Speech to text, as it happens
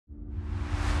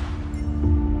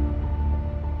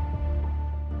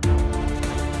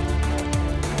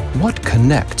what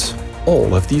connects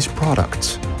all of these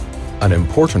products? An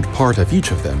important part of each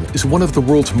of them is one of the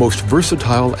world's most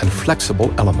versatile and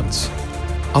flexible elements: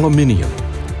 aluminium.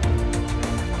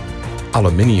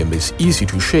 Aluminium is easy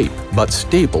to shape, but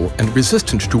stable and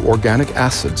resistant to organic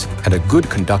acids and a good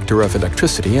conductor of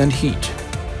electricity and heat.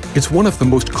 It's one of the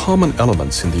most common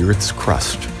elements in the Earth's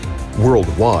crust.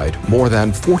 Worldwide, more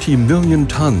than 40 million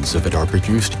tons of it are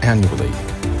produced annually,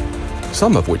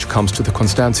 some of which comes to the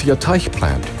Constantia Teich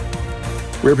plant,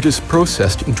 where it is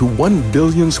processed into 1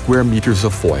 billion square meters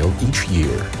of foil each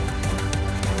year.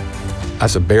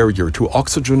 As a barrier to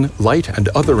oxygen, light, and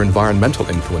other environmental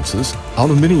influences,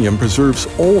 aluminium preserves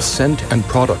all scent and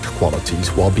product qualities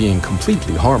while being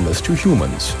completely harmless to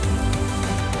humans.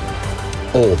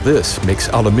 All this makes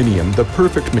aluminium the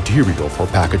perfect material for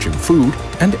packaging food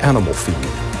and animal feed.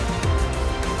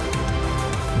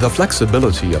 The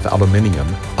flexibility of aluminium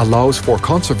allows for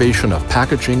conservation of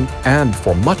packaging, and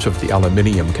for much of the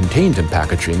aluminium contained in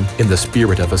packaging, in the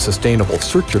spirit of a sustainable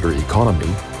circular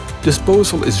economy,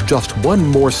 disposal is just one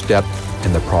more step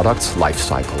in the product's life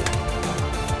cycle.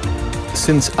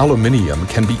 Since aluminium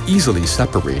can be easily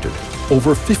separated,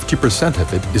 over 50%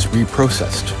 of it is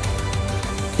reprocessed.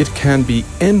 It can be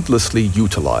endlessly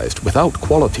utilized without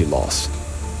quality loss,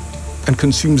 and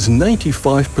consumes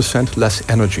 95% less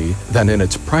energy than in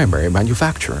its primary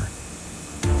manufacture.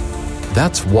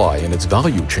 That's why in its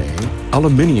value chain,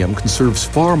 aluminium conserves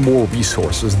far more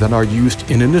resources than are used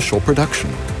in initial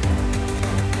production.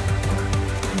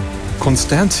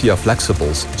 Constantia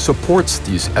Flexibles supports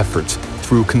these efforts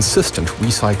through consistent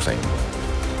recycling.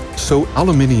 So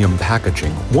aluminium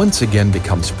packaging once again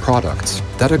becomes products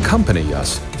that accompany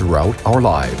us throughout our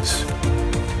lives.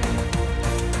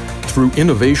 Through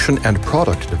innovation and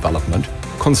product development,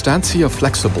 Constantia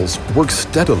Flexibles works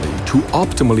steadily to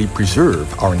optimally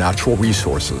preserve our natural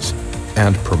resources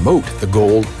and promote the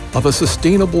goal of a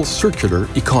sustainable circular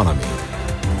economy.